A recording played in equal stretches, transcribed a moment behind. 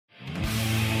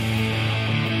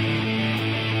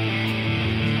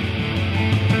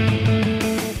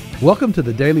Welcome to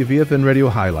the Daily VFN Radio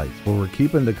Highlights, where we're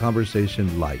keeping the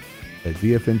conversation light at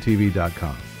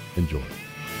VFNTV.com. Enjoy.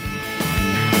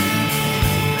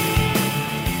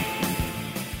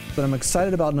 But I'm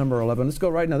excited about number 11. Let's go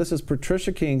right now. This is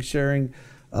Patricia King sharing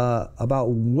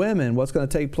about women, what's going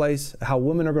to take place, how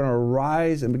women are going to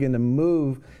rise and begin to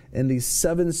move in these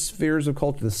 7 spheres of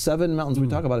culture, the 7 mountains we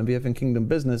talk about in VFN Kingdom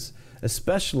Business,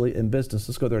 especially in business.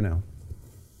 Let's go there now.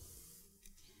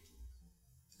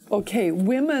 Okay,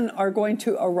 women are going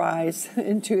to arise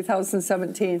in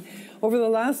 2017. Over the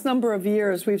last number of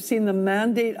years, we've seen the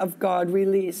mandate of God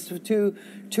released to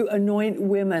anoint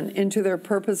women into their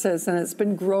purposes, and it's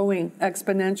been growing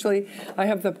exponentially. I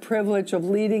have the privilege of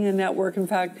leading a network. In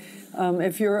fact,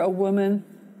 if you're a woman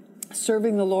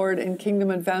serving the Lord in kingdom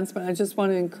advancement, I just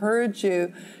want to encourage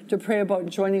you to pray about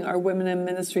joining our Women in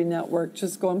Ministry Network.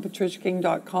 Just go on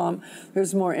patriciaking.com.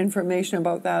 There's more information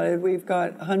about that. We've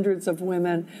got hundreds of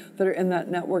women that are in that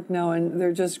network now, and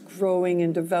they're just growing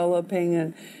and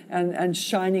developing and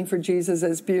shining for Jesus.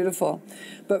 It's beautiful.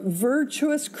 But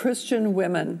virtuous Christian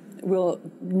women will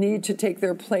need to take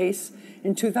their place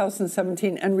in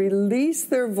 2017 and release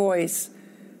their voice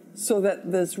so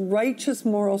that this righteous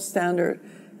moral standard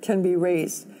can be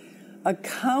raised. A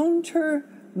counter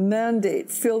mandate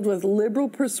filled with liberal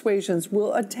persuasions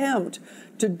will attempt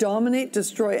to dominate,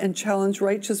 destroy, and challenge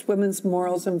righteous women's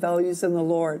morals and values in the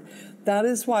Lord. That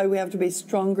is why we have to be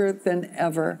stronger than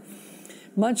ever.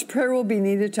 Much prayer will be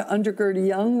needed to undergird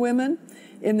young women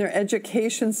in their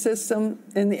education system,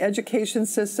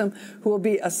 who will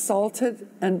be assaulted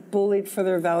and bullied for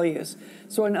their values.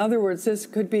 So in other words, this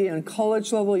could be in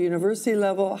college level, university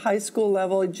level, high school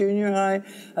level, junior high,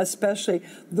 especially.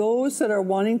 Those that are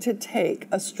wanting to take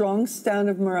a strong stand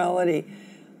of morality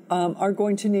are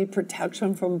going to need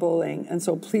protection from bullying. And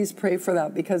so please pray for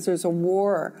that, because there's a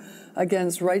war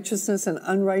against righteousness and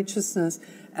unrighteousness.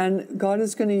 And God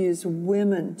is going to use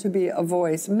women to be a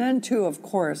voice. Men too, of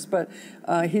course, but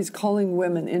he's calling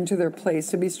women into their place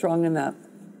to be strong in that.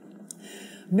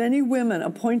 Many women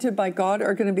appointed by God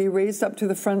are going to be raised up to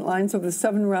the front lines of the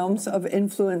 7 realms of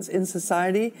influence in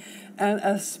society. And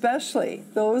especially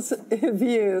those of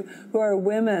you who are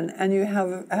women and you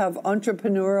have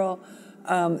entrepreneurial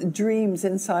dreams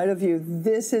inside of you,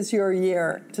 this is your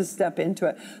year to step into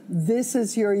it. This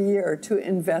is your year to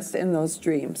invest in those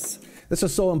dreams. This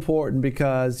is so important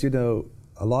because, a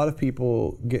lot of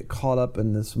people get caught up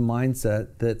in this mindset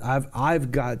that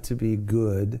I've got to be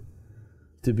good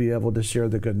to be able to share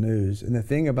the good news. And the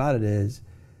thing about it is,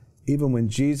 even when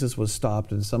Jesus was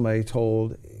stopped and somebody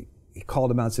he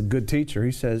called him out and said, "Good teacher,"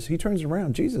 Jesus turns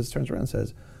around and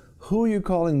says, "Who are you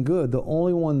calling good? The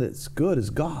only one that's good is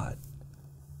God."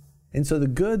 And so the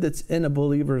good that's in a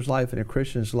believer's life, in a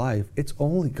Christian's life, it's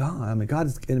only God. I mean, God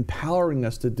is empowering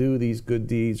us to do these good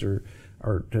deeds or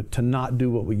to not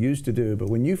do what we used to do. But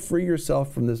when you free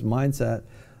yourself from this mindset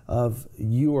of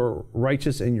you are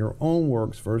righteous in your own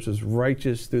works versus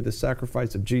righteous through the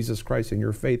sacrifice of Jesus Christ and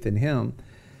your faith in Him,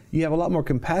 you have a lot more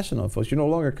compassion on folks. You're no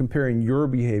longer comparing your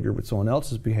behavior with someone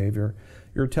else's behavior.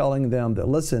 You're telling them that,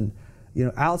 listen,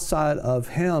 outside of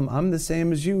Him, I'm the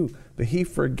same as you, but He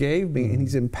forgave me and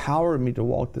He's empowered me to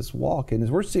walk this walk. And as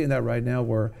we're seeing that right now,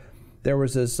 where there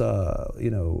was this,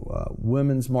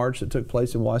 women's march that took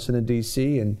place in Washington,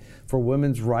 D.C., and for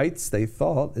women's rights, they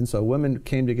thought, and so women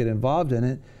came to get involved in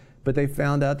it, but they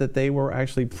found out that they were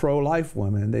actually pro-life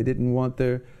women. They didn't want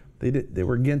they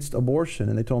were against abortion,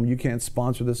 and they told them, you can't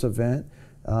sponsor this event.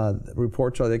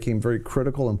 Reports are they came very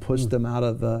critical and pushed them out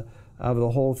of the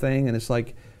whole thing, and it's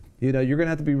like, you're going to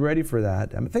have to be ready for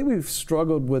that. I think we've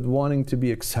struggled with wanting to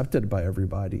be accepted by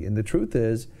everybody. And the truth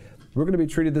is, we're going to be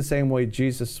treated the same way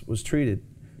Jesus was treated.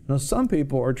 Now, some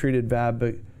people are treated bad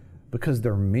because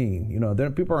they're mean.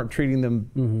 People aren't treating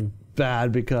them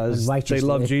bad because they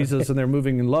love Jesus and they're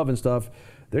moving in love and stuff.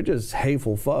 They're just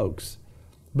hateful folks.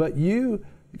 But you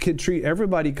can treat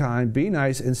everybody kind, be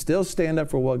nice, and still stand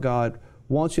up for what God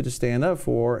wants you to stand up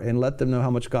for, and let them know how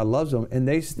much God loves them. And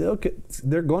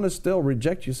they're going to still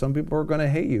reject you. Some people are going to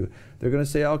hate you. They're going to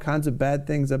say all kinds of bad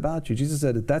things about you. Jesus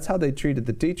said that that's how they treated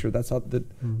the teacher. That's how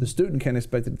the student can't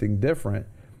expect anything different.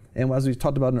 And as we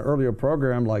talked about in an earlier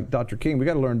program, like Dr. King, we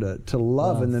got to learn to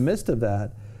love in the midst of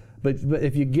that. But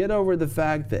if you get over the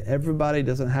fact that everybody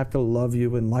doesn't have to love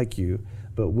you and like you,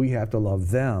 but we have to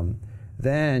love them,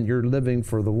 then you're living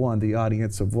for the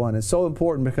audience of one. It's so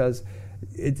important because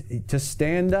to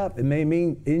stand up, it may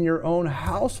mean in your own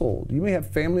household. You may have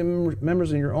family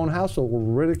members in your own household will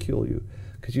ridicule you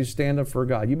because you stand up for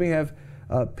God. You may have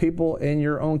people in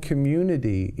your own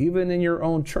community, even in your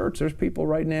own church. There's people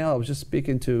right now, I was just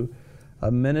speaking to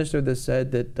a minister that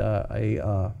said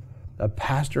that a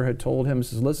pastor had told him,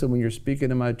 says, listen, when you're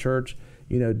speaking in my church,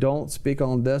 don't speak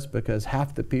on this because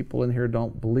half the people in here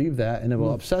don't believe that and it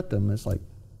will upset them. It's like,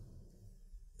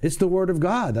 it's the word of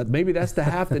God. Maybe that's the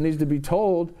half that needs to be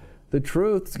told the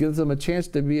truth, gives them a chance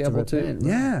to be able to. Repent, right?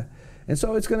 Yeah. And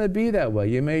so it's going to be that way.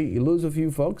 You may lose a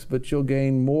few folks, but you'll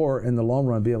gain more in the long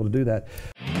run, be able to do that.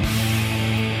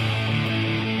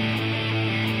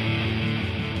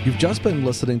 You've just been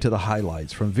listening to the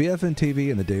highlights from VFN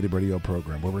TV and the Daily Radio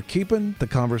program, where we're keeping the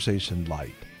conversation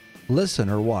light. Listen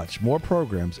or watch more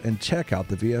programs and check out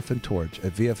the VFN Torch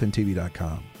at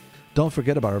VFNTV.com. Don't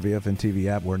forget about our VFN TV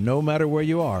app, where no matter where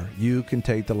you are, you can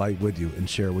take the light with you and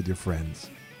share with your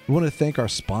friends. We want to thank our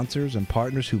sponsors and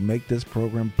partners who make this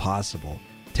program possible.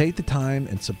 Take the time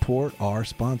and support our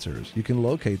sponsors. You can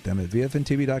locate them at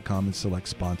VFNTV.com and select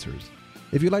sponsors.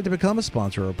 If you'd like to become a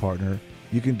sponsor or a partner,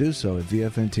 you can do so at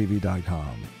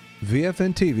VFNTV.com.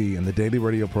 VFN TV and the Daily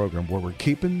Radio program, where we're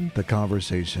keeping the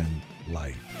conversation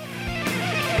light.